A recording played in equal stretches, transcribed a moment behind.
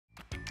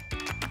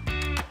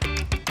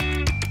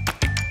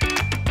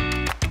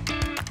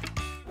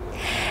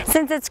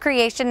Since its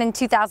creation in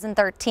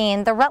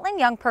 2013, the Rutland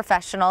Young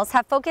Professionals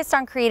have focused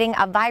on creating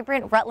a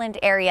vibrant Rutland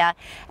area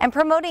and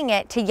promoting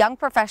it to young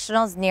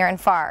professionals near and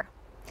far.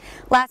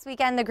 Last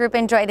weekend, the group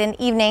enjoyed an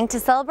evening to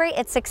celebrate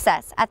its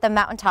success at the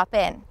Mountaintop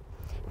Inn.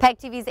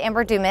 PEGTV's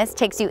Amber Dumas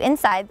takes you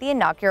inside the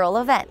inaugural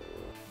event.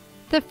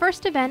 The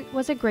first event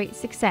was a great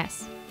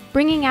success,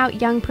 bringing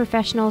out young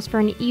professionals for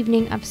an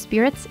evening of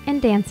spirits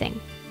and dancing.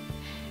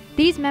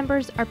 These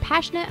members are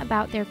passionate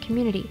about their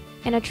community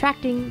and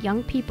attracting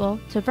young people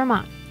to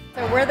Vermont.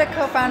 So we're the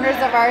co-founders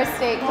of our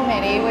state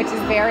committee, which is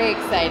very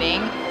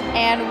exciting.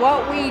 And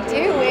what we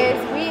do is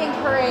we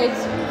encourage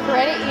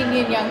credit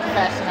union young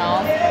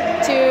professionals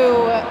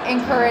to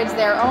encourage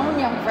their own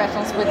young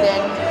professionals within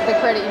the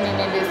credit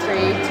union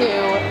industry to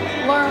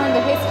learn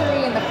the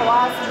history and the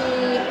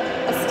philosophy,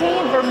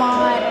 stay in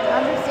Vermont,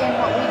 and understand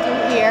what we do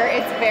here.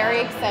 It's a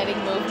very exciting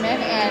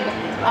movement, and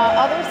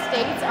other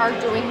states are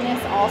doing this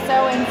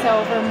also, and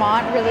so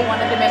Vermont really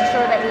wanted to make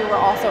sure that we were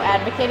also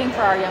advocating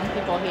for our young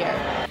people here.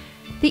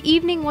 The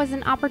evening was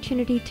an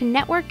opportunity to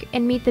network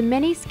and meet the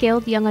many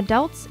skilled young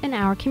adults in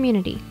our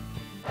community.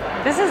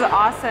 This is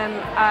awesome.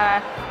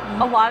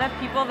 A lot of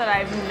people that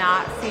I've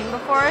not seen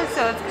before,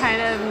 so it's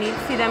kind of neat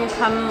to see them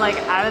come like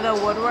out of the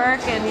woodwork,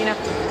 and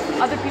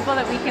other people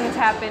that we can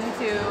tap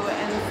into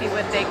and see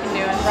what they can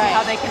do and see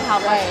how they can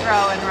help us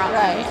grow in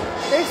Rutland.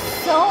 There's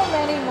so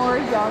many more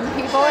young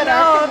people in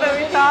our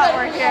community that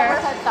we never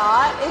had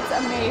thought. It's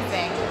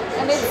amazing.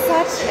 And it's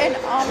such an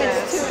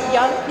homage to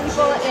young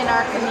people in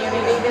our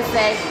community to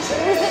say,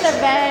 here's an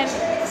event,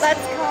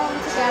 let's come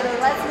together,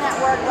 let's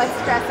network, let's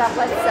dress up,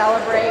 let's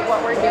celebrate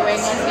what we're doing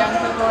as young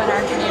people in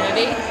our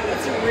community.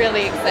 It's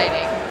really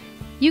exciting.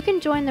 You can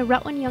join the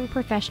Rutland Young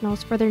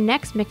Professionals for their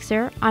next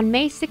mixer on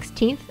May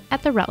 16th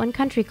at the Rutland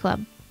Country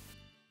Club.